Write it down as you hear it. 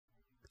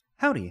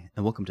Howdy,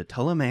 and welcome to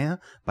Ptolomaea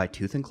by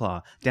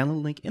ToothandClaw. Download the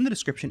link in the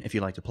description if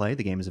you'd like to play.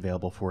 The game is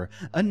available for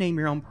a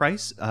name-your-own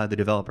price. The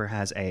developer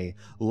has a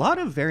lot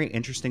of very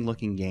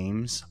interesting-looking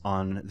games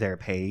on their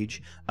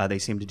page. They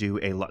seem to do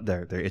a lot,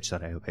 their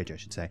itch.io page, I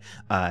should say,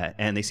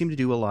 and they seem to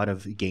do a lot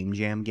of Game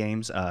Jam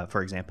games.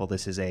 For example,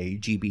 this is a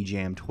GB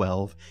Jam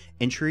 12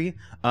 entry,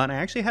 and I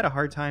actually had a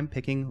hard time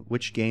picking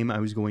which game I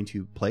was going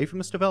to play from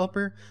this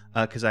developer,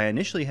 because I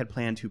initially had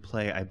planned to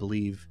play, I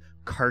believe,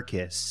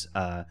 Carcass,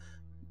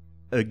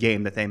 a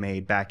game that they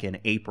made back in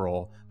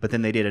April, but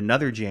then they did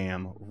another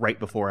jam right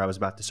before I was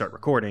about to start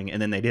recording, and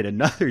then they did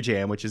another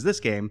jam, which is this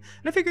game,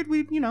 and I figured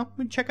we'd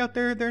check out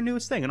their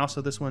newest thing. And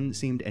also this one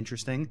seemed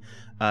interesting.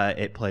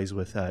 It plays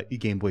with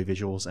Game Boy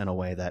visuals in a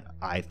way that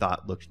I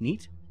thought looked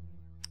neat.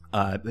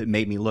 It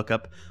made me look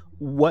up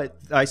what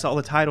I saw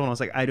the title, and I was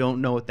like, I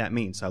don't know what that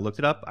means. So I looked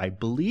it up. I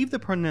believe the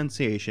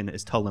pronunciation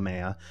is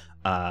Ptolemaea.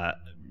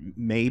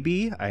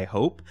 Maybe, I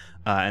hope.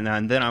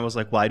 And then I was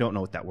like, well, I don't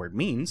know what that word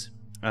means.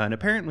 And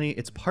apparently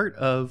it's part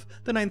of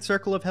the Ninth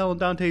Circle of Hell in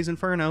Dante's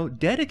Inferno,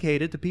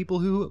 dedicated to people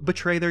who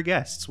betray their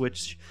guests,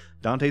 which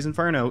Dante's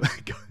Inferno,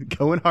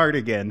 going hard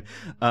again.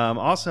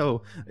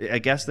 Also, I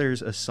guess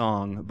there's a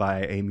song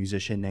by a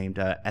musician named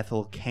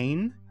Ethel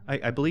Cain,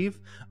 I believe.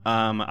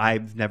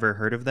 I've never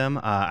heard of them.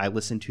 I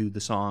listened to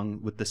the song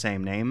with the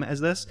same name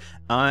as this,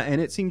 and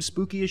it seemed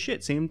spooky as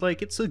shit. Seemed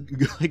like it's a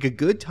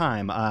good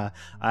time. I'm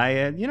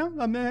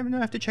gonna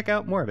have to check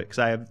out more of it because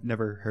I have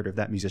never heard of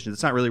that musician.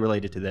 It's not really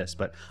related to this,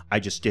 but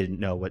I just didn't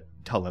know what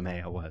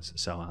Ptolemaea was.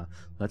 So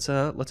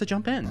let's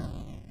jump in.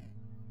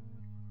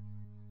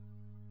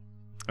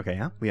 Okay,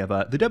 yeah, we have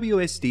the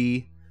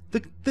WSD,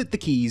 the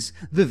keys,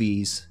 the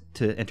V's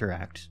to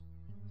interact.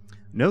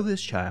 Know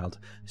this, child.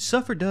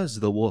 Suffer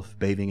does the wolf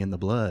bathing in the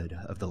blood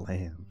of the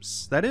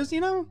lambs. That is,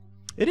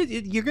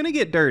 you're going to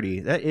get dirty.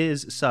 That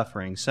is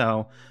suffering.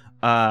 So,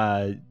 we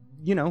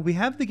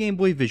have the Game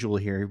Boy visual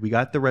here. We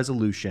got the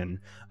resolution.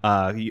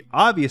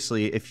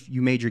 Obviously, if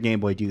you made your Game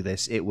Boy do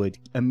this, it would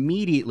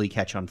immediately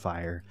catch on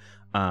fire.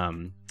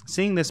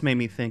 Seeing this made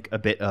me think a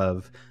bit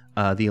of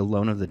the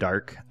Alone of the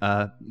Dark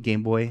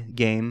Game Boy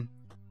game.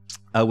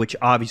 Which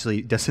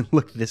obviously doesn't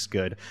look this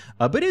good,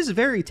 but is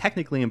very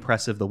technically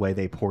impressive the way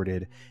they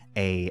ported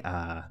a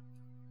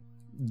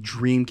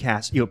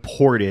Dreamcast,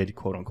 ported,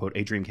 quote unquote,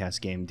 a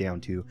Dreamcast game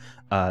down to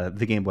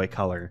the Game Boy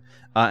Color.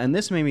 And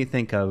this made me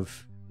think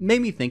of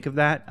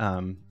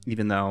that,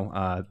 even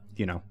though,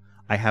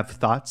 I have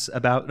thoughts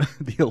about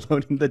the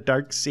Alone in the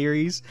Dark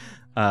series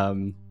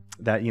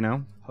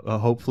that,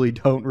 hopefully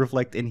don't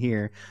reflect in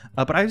here.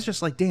 But I was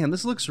just like, damn,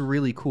 this looks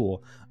really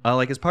cool.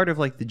 As part of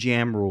the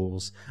jam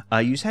rules,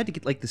 you just had to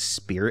get the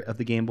spirit of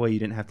the Game Boy. You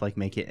didn't have to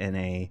make it in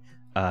a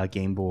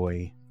Game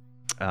Boy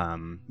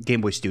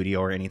Studio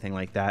or anything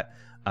like that.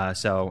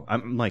 So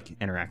I'm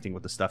interacting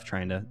with the stuff,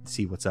 trying to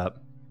see what's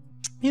up.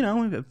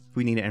 If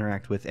we need to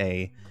interact with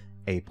a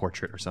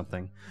portrait or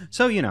something.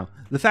 So,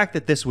 the fact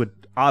that this would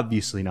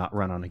obviously not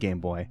run on a Game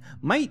Boy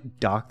might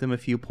dock them a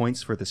few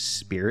points for the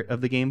spirit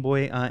of the Game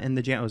Boy in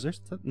the jam.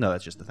 No,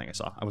 that's just the thing I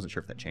saw. I wasn't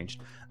sure if that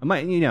changed. I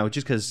might,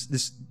 just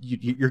because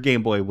your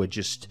Game Boy would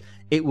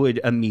it would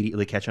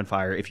immediately catch on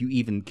fire if you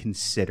even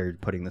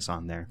considered putting this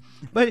on there.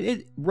 But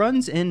it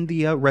runs in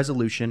the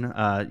resolution,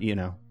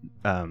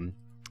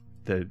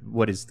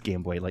 what is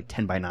Game Boy,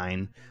 10 by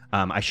 9?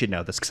 I should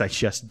know this because I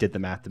just did the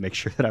math to make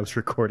sure that I was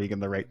recording in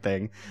the right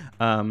thing.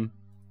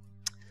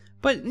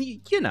 But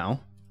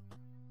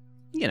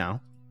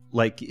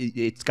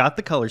it's got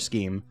the color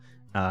scheme.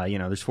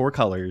 There's 4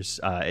 colors.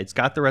 It's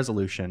got the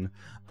resolution.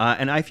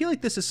 And I feel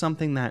like this is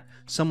something that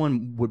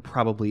someone would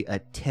probably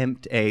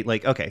attempt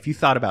okay, if you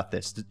thought about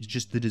this,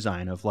 just the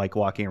design of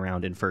walking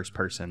around in first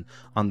person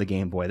on the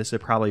Game Boy, this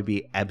would probably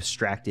be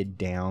abstracted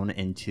down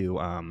into,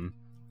 a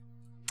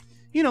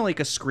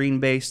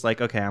screen-based,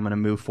 okay, I'm going to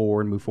move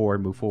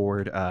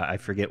forward. I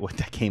forget what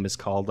that game is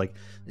called.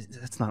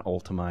 It's not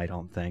Ultima, I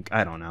don't think.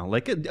 I don't know.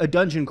 A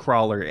dungeon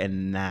crawler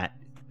in that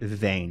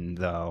vein,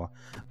 though.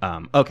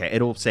 Okay,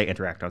 it'll say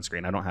interact on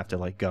screen. I don't have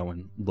to, go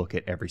and look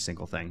at every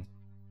single thing.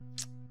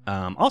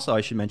 Also,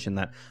 I should mention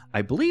that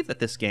I believe that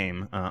this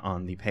game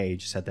on the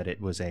page said that it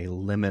was a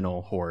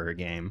liminal horror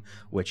game,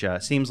 which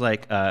seems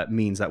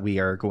means that we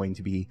are going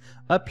to be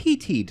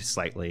PT'd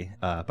slightly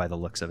by the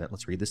looks of it.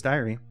 Let's read this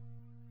diary.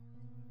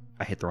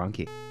 I hit the wrong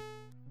key.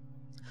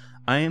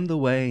 I am the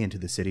way into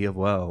the city of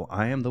woe.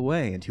 I am the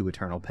way into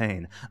eternal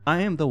pain.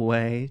 I am the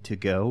way to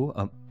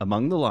go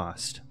among the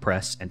lost.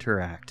 Press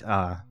interact.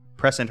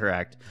 Press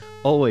interact.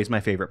 Always my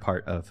favorite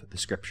part of the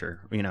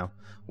scripture.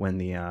 When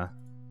the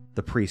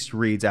priest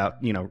reads out,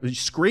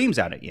 screams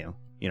out at you,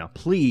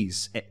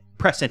 please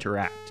press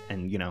interact.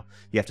 And, you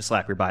have to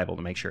slap your Bible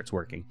to make sure it's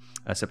working.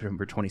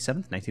 September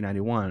 27th,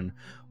 1991.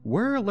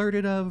 We're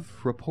alerted of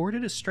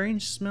reported a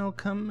strange smell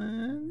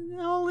coming.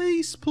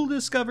 Police will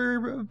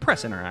discover.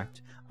 Press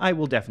interact. I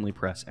will definitely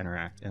press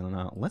interact. And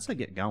let's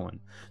get going.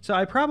 So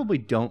I probably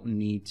don't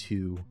need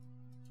to,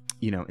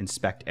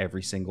 inspect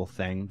every single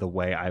thing the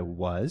way I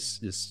was.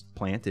 This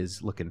plant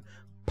is looking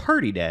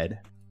pretty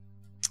dead.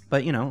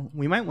 But, you know,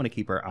 we might want to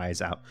keep our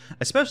eyes out,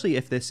 especially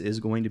if this is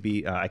going to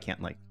be, I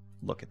can't, like,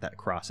 look at that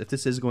cross. If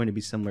this is going to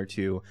be similar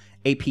to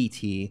a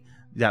PT,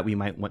 that we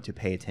might want to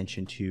pay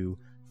attention to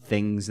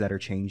things that are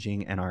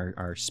changing and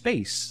our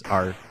space,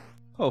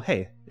 oh,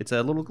 hey, it's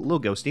a little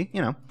ghosty,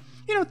 you know,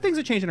 things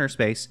that change in our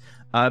space.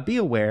 Be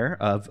aware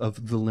of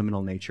the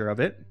liminal nature of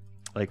it.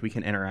 Like, we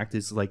can interact.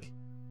 Is like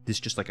this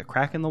just like a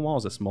crack in the wall?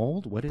 Is this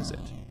mold? What is it?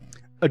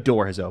 A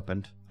door has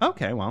opened.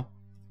 Okay, well,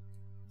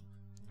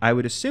 I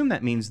would assume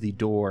that means the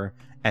door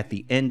at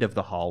the end of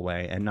the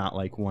hallway and not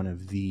like one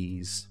of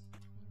these.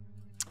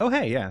 Oh,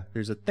 hey, yeah,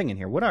 there's a thing in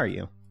here. What are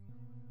you?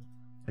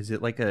 Is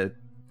it like I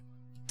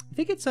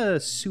think it's a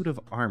suit of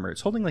armor.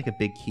 It's holding like a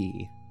big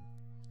key.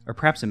 Or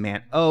perhaps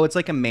oh, it's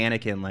like a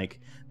mannequin, like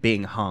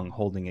being hung,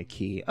 holding a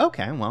key.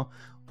 Okay, well,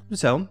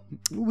 so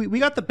we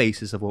got the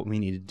basis of what we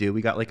need to do.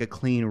 We got like a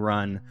clean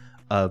run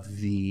of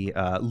the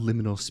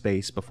liminal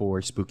space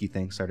before spooky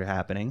things started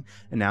happening.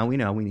 And now we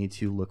know we need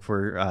to look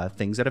for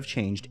things that have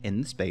changed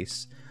in the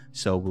space,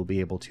 so we'll be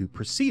able to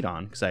proceed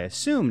on. Because I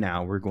assume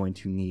now we're going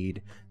to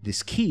need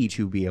this key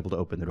to be able to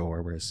open the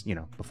door, whereas, you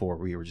know, before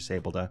we were just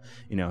able to,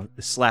 you know,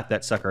 slap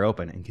that sucker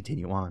open and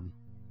continue on.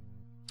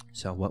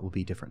 So what will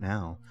be different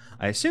now?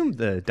 I assume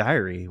the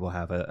diary will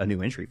have a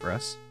new entry for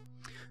us.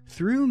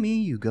 Through me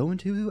you go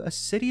into a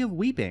city of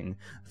weeping.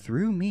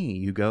 Through me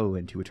you go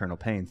into eternal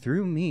pain.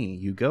 Through me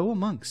you go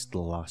amongst the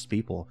lost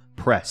people.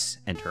 Press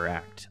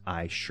interact.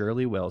 I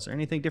surely will. Is there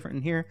anything different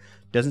in here?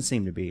 Doesn't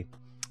seem to be.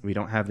 We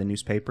don't have the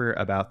newspaper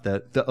about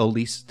the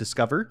Olise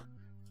discovered.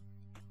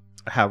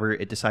 However,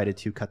 it decided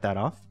to cut that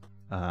off.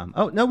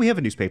 Oh, no, we have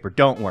a newspaper.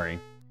 Don't worry.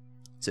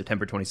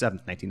 September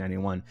 27th,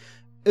 1991.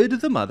 To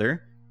the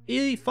mother,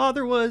 a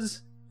father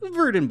was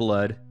Verdun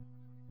blood.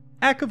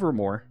 Ack of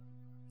remor.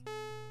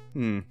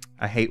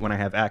 I hate when I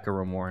have ack of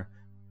remor.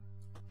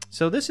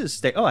 So this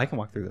is oh, I can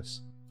walk through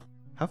this.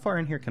 How far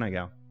in here can I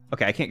go?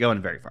 Okay, I can't go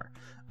in very far.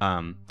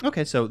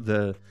 Okay, so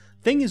the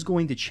thing is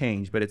going to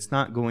change, but it's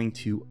not going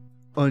to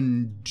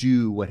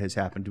undo what has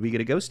happened. Do we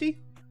get a ghosty?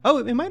 Oh,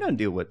 it might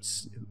undo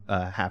what's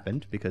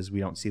happened because we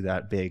don't see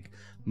that big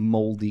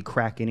moldy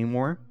crack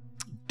anymore.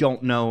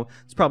 Don't know.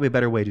 It's probably a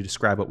better way to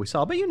describe what we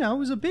saw, but you know, it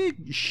was a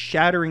big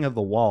shattering of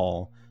the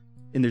wall,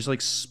 and there's like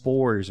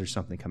spores or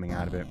something coming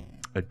out of it.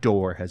 A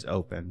door has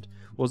opened.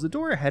 Well, is the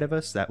door ahead of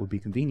us? That would be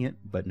convenient,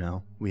 but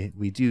no,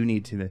 we do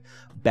need to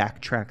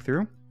backtrack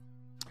through.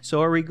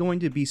 So are we going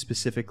to be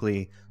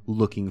specifically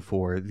looking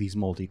for these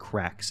moldy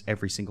cracks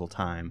every single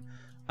time?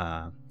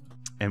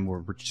 And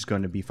we're just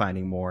going to be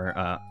finding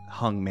more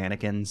hung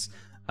mannequins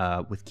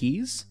with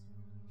keys?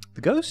 The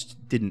ghost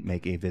didn't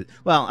make a visit.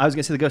 Well, I was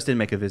going to say the ghost didn't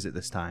make a visit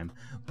this time.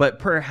 But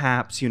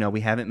perhaps, you know,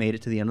 we haven't made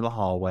it to the end of the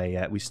hallway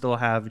yet. We still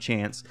have a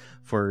chance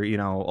for, you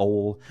know,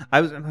 old...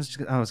 I was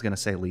going to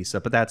say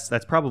Lisa, but that's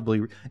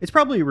probably... It's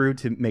probably rude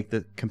to make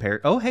the compare...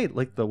 Oh, hey,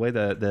 like the way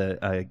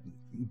the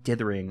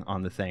dithering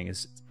on the thing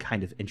is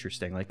kind of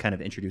interesting, like kind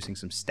of introducing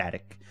some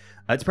static.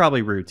 It's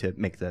probably rude to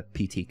make the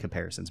PT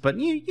comparisons, but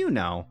you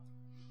know...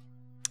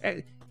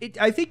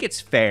 I think it's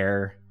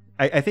fair.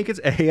 I think it's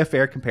A, a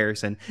fair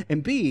comparison,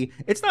 and B,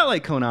 it's not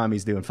like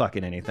Konami's doing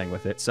fucking anything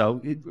with it. So,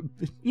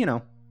 you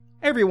know,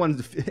 everyone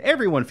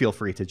feel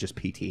free to just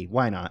PT.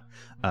 Why not?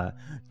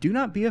 Do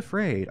not be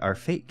afraid. Our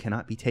fate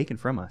cannot be taken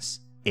from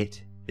us.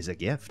 It is a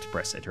gift.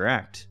 Press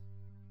interact.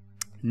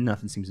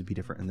 Nothing seems to be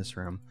different in this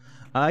room.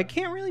 I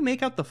can't really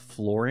make out the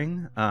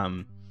flooring.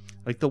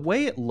 Like the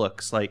way it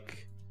looks,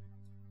 like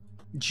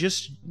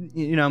just,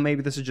 you know,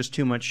 maybe this is just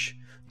too much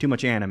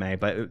anime,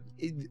 but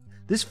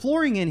this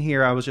flooring in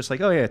here, I was just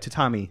like, oh yeah,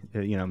 tatami,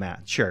 you know,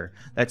 mat. Sure,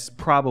 that's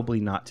probably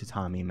not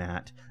tatami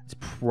mat. It's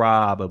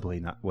probably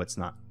not what's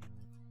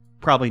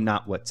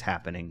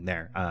happening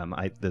there.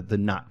 The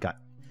knot got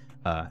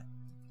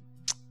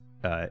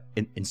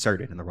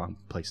inserted in the wrong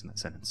place in that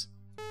sentence.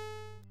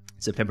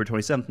 September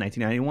 27th,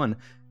 1991,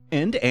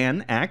 and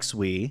an axe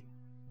we,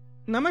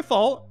 not my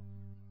fault,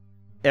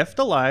 effed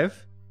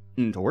alive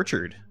and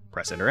tortured.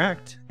 Press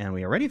interact, and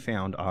we already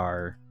found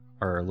our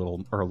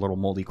little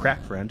moldy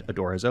crack friend. A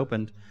door has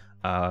opened.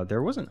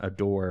 There wasn't a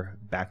door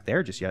back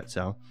there just yet,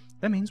 so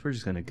that means we're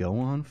just going to go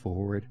on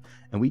forward.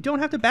 And we don't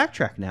have to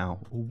backtrack now.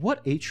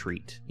 What a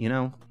treat, you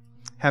know?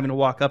 Having to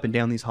walk up and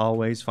down these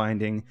hallways,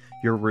 finding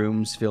your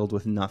rooms filled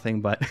with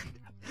nothing but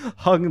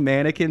hung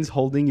mannequins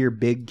holding your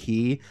big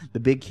key. The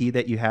big key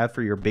that you have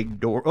for your big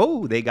door.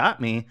 Oh, they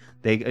got me.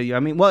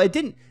 Well, it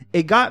didn't.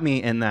 It got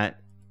me in that,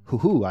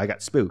 hoo-hoo, I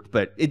got spooked.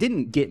 But it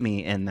didn't get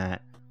me in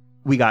that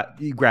we got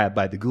grabbed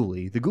by the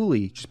ghoulie. The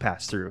ghoulie just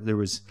passed through. There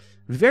was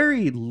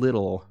very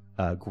little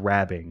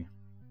grabbing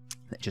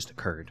that just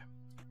occurred.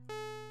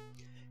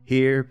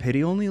 Here,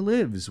 pity only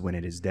lives when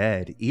it is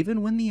dead,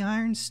 even when the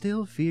iron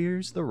still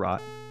fears the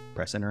rot.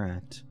 Press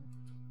interact.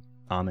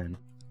 Amen.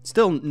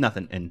 Still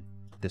nothing in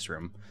this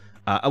room.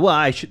 Well,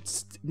 I should,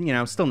 you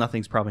know, still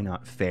nothing's probably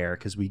not fair,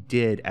 because we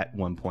did at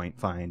one point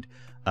find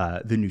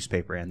the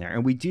newspaper in there.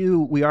 And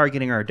we are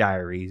getting our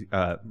diary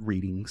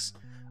readings.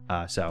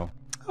 So...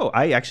 Oh,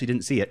 I actually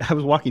didn't see it. I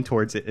was walking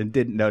towards it and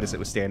didn't notice it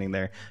was standing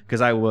there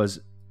because I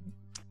was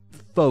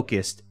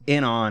focused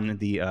in on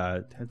the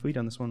have we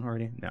done this one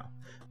already? No.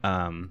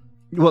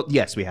 Well,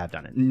 yes, we have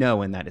done it.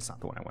 No, and that is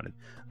not the one I wanted.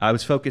 I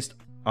was focused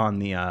on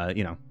the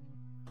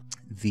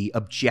the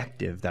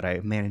objective that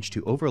I managed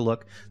to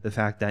overlook, the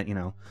fact that,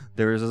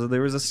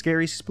 there was a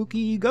scary,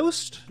 spooky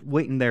ghost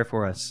waiting there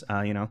for us,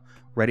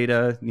 ready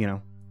to,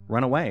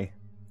 run away,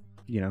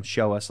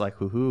 show us like,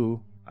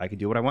 hoo, I could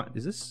do what I want.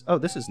 Is this? Oh,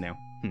 this is new.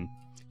 For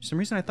some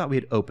reason I thought we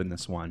had opened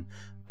this one,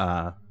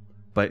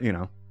 but,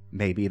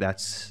 maybe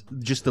that's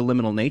just the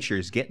liminal nature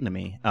is getting to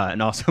me,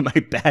 and also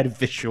my bad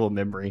visual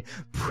memory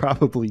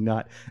probably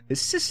not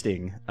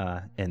assisting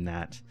in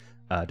that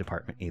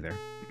department either.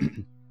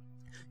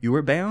 You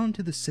were bound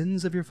to the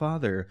sins of your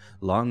father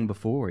long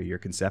before your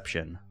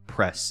conception.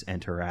 Press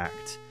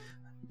interact.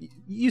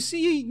 You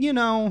see,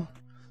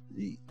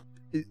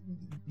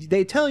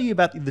 they tell you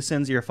about the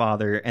sins of your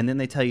father, and then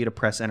they tell you to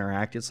press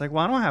interact. It's like,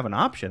 well, I don't have an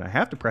option. I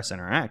have to press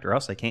interact, or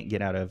else I can't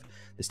get out of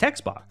this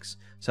text box.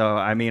 So,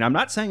 I mean, I'm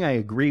not saying I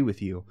agree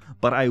with you,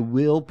 but I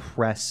will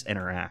press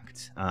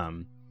interact.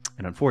 And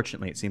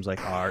unfortunately, it seems like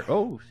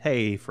oh,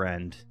 hey,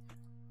 friend,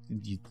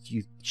 you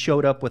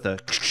showed up with a...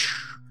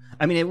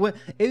 I mean,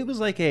 it was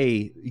like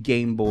a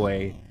Game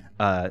Boy,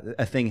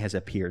 a thing has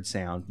appeared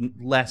sound,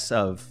 less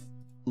of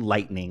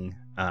lightning,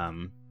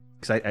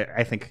 because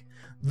I think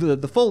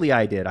the Foley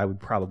I did, I would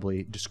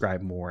probably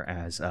describe more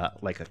as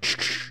like a,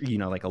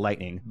 like a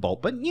lightning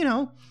bolt. But,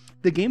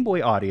 the Game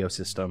Boy audio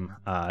system,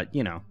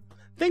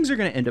 things are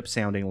going to end up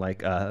sounding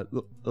like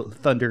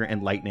thunder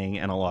and lightning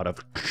and a lot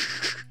of,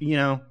 you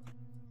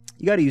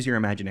got to use your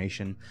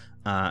imagination,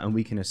 and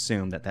we can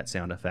assume that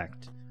sound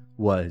effect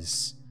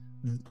was...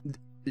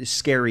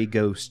 scary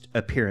ghost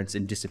appearance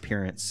and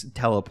disappearance,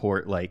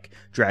 teleport, like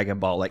Dragon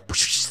Ball, like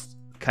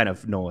kind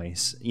of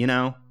noise,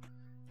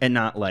 and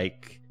not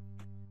like,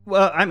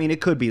 well, I mean, it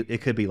could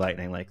be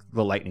lightning, like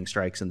the lightning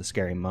strikes in the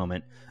scary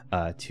moment,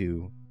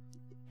 to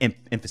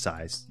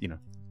emphasize,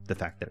 the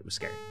fact that it was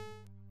scary.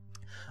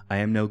 I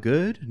am no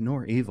good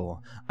nor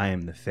evil. I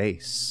am the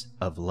face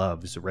of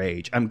love's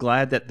rage. I'm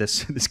glad that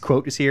this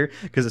quote is here,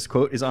 because this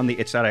quote is on the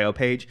itch.io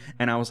page,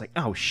 and I was like,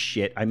 oh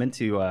shit, I meant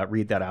to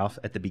read that off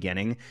at the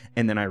beginning,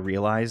 and then I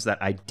realized that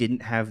I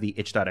didn't have the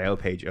itch.io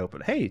page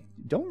open. Hey,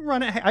 don't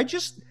run it. Hey, I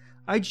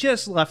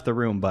just left the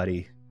room,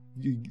 buddy.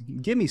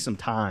 Give me some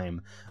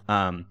time.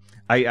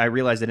 I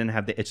realized I didn't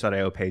have the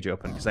itch.io page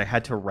open because I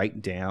had to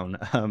write down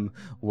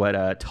what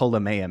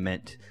Ptolomaea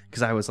meant,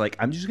 because I was like,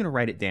 I'm just going to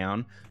write it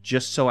down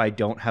just so I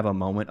don't have a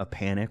moment of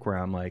panic where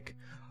I'm like,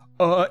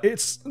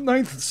 it's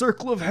ninth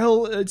circle of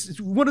hell. It's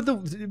one of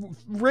the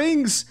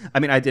rings. I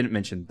mean, I didn't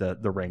mention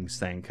the rings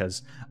thing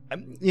because,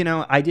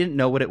 I didn't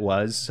know what it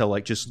was. So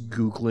like just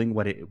Googling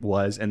what it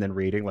was and then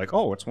reading like,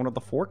 oh, it's one of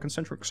the 4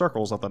 concentric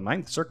circles of the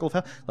ninth circle of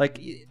hell. Like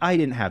I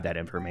didn't have that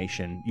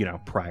information,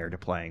 prior to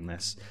playing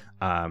this.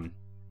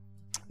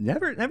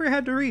 Never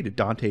had to read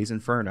Dante's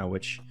Inferno,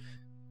 which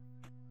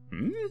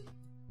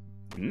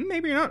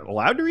maybe you're not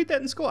allowed to read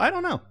that in school. I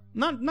don't know.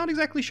 Not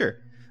exactly sure.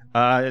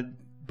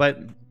 But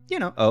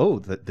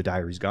the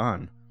diary's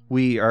gone.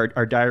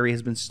 Our diary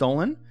has been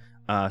stolen.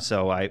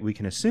 So we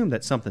can assume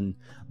that something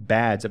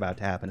bad's about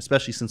to happen,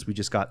 especially since we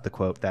just got the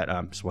quote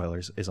that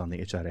spoilers is on the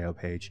itch.io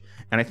page.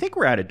 And I think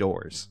we're out of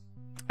doors.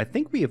 I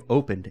think we have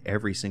opened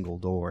every single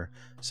door.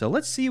 So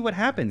let's see what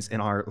happens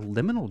in our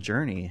liminal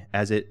journey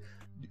as it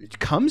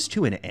comes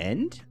to an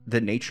end. The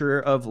nature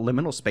of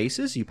liminal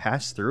spaces, you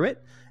pass through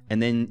it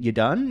and then you're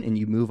done and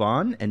you move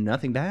on and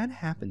nothing bad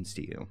happens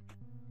to you.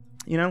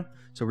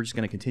 So we're just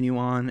going to continue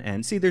on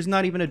and see, there's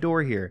not even a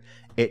door here.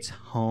 It's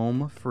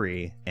home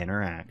free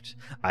interact.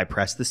 I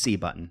press the C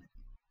button.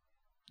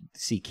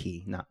 C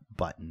key, not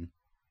button.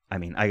 I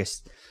mean, I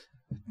guess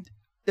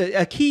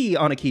a key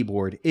on a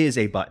keyboard is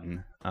a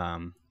button.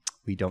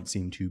 We don't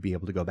seem to be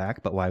able to go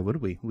back, but why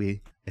would we?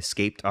 We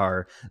escaped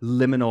our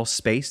liminal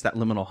space, that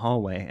liminal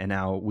hallway, and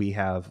now we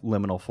have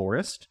liminal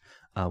forest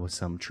with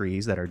some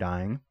trees that are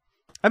dying.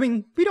 I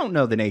mean, we don't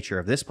know the nature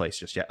of this place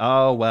just yet.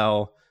 Oh,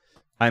 well,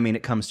 I mean,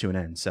 it comes to an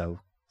end, so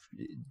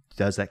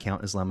does that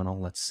count as liminal?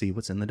 Let's see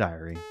what's in the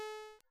diary.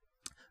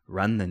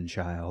 Run then,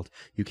 child.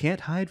 You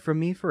can't hide from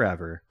me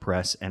forever.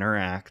 Press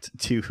interact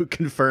to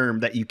confirm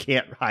that you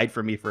can't hide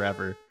from me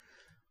forever.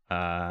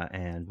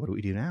 And what do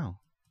we do now?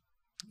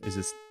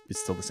 It's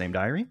still the same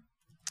diary,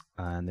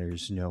 and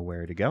there's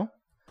nowhere to go.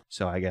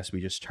 So I guess we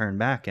just turn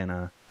back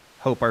and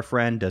hope our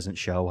friend doesn't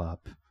show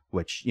up,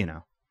 which,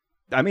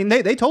 I mean,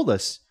 they told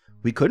us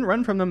we couldn't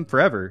run from them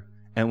forever,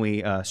 and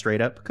we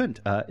straight up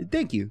couldn't.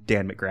 Thank you,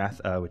 Dan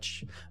McGrath,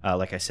 which,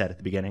 like I said at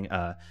the beginning,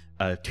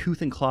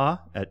 ToothandClaw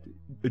at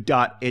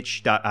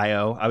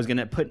 .itch.io. I was going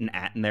to put an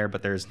 @ in there,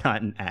 but there's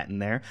not an @ in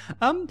there.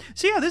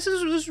 So yeah, this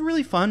is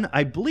really fun.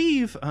 I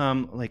believe,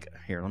 like,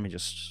 here, let me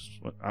just,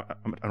 I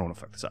don't want to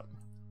fuck this up.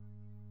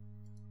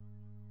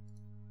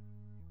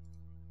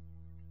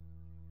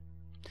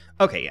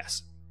 Okay,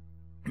 yes.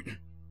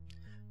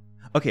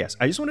 Okay, yes.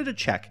 I just wanted to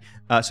check.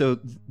 So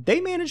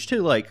they managed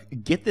to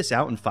like get this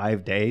out in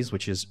 5 days,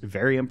 which is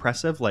very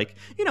impressive. Like,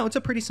 you know, it's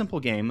a pretty simple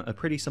game, a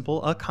pretty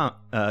simple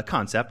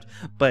concept,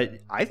 but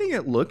I think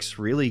it looks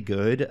really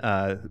good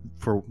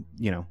for,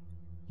 you know,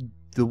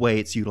 the way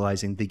it's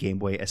utilizing the Game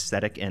Boy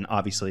aesthetic, and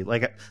obviously,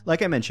 like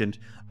I mentioned,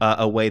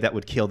 a way that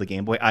would kill the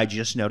Game Boy. I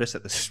just noticed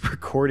that this is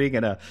recording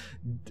in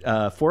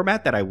a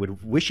format that I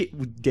would wish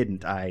it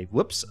didn't.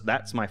 Whoops,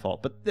 that's my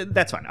fault, but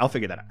that's fine. I'll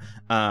figure that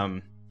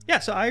out. Yeah,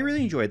 so I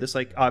really enjoyed this.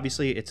 Like,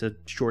 obviously, it's a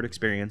short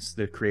experience.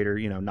 The creator,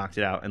 you know, knocked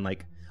it out in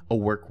like a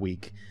work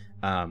week.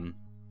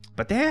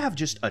 But they have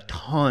just a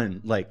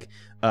ton. Like,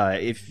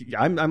 if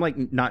I'm like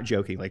not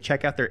joking, like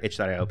check out their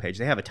itch.io page.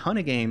 They have a ton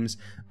of games,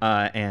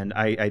 and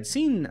I'd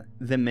seen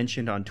them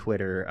mentioned on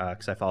Twitter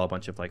because I follow a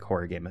bunch of like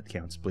horror game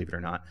accounts, believe it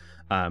or not.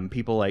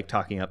 People like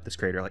talking up this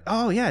creator, like,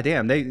 oh yeah,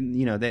 damn, they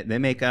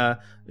make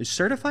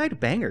certified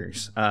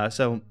bangers.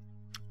 So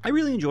I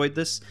really enjoyed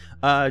this.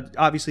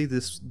 Obviously,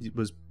 this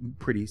was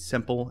pretty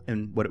simple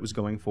in what it was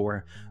going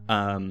for.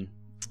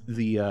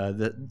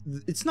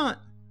 It's not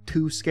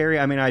too scary.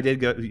 I mean, I did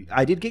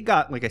get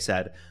got, like I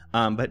said,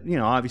 but you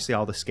know, obviously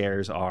all the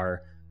scares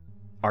are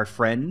our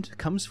friend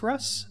comes for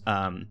us.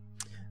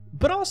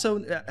 But also,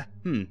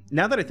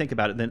 now that I think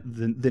about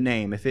it, the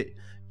name, if it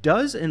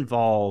does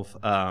involve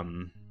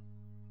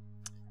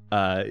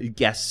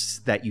guests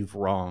that you've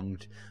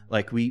wronged,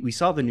 like we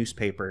saw the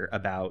newspaper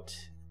about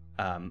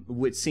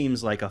what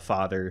seems like a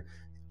father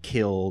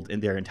killed in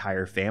their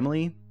entire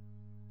family.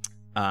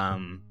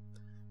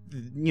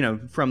 You know,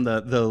 from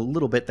the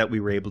little bit that we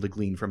were able to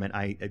glean from it,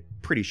 I'm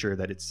pretty sure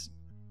that it's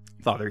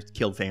father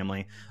killed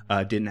family,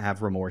 didn't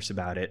have remorse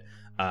about it,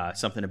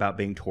 something about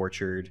being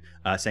tortured,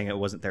 saying it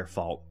wasn't their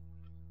fault.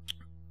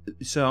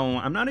 So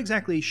I'm not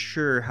exactly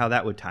sure how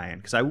that would tie in,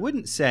 because I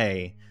wouldn't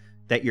say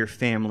that your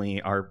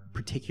family are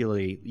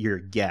particularly your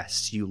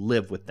guests. You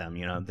live with them,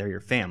 you know, they're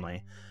your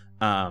family.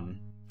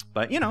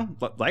 But, you know,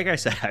 like I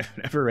said, I've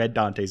never read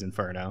Dante's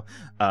Inferno.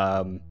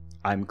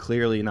 I'm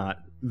clearly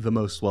not the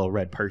most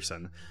well-read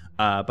person.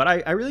 But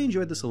I really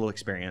enjoyed this little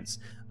experience.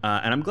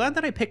 And I'm glad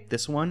that I picked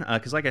this one,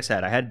 because like I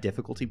said, I had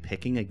difficulty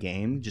picking a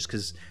game just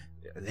because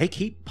they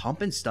keep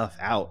pumping stuff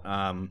out.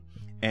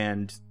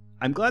 And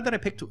I'm glad that I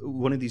picked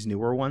one of these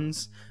newer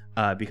ones,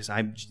 because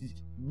I'm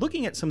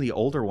looking at some of the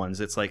older ones.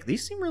 It's like,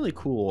 these seem really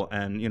cool.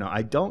 And, you know,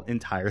 I don't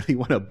entirely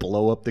want to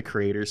blow up the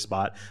creator's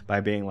spot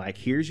by being like,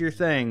 here's your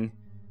thing.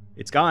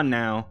 It's gone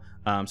now.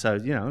 So,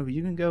 you know,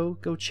 you can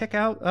go check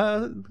out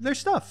their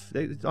stuff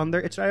on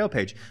their itch.io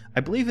page. I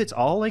believe it's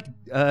all like,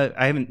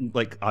 I haven't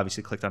like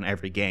obviously clicked on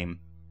every game,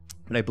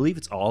 but I believe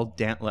it's all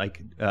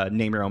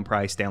name your own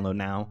price, download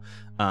now.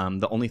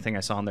 The only thing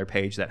I saw on their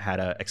page that had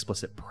a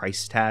explicit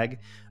price tag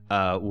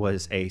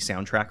was a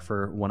soundtrack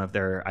for one of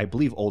their, I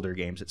believe, older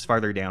games. It's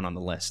farther down on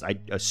the list. I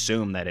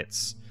assume that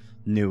it's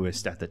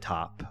newest at the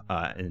top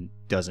and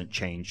doesn't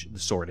change the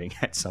sorting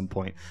at some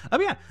point.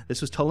 But yeah, this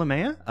was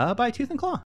Ptolomaea by ToothandClaw.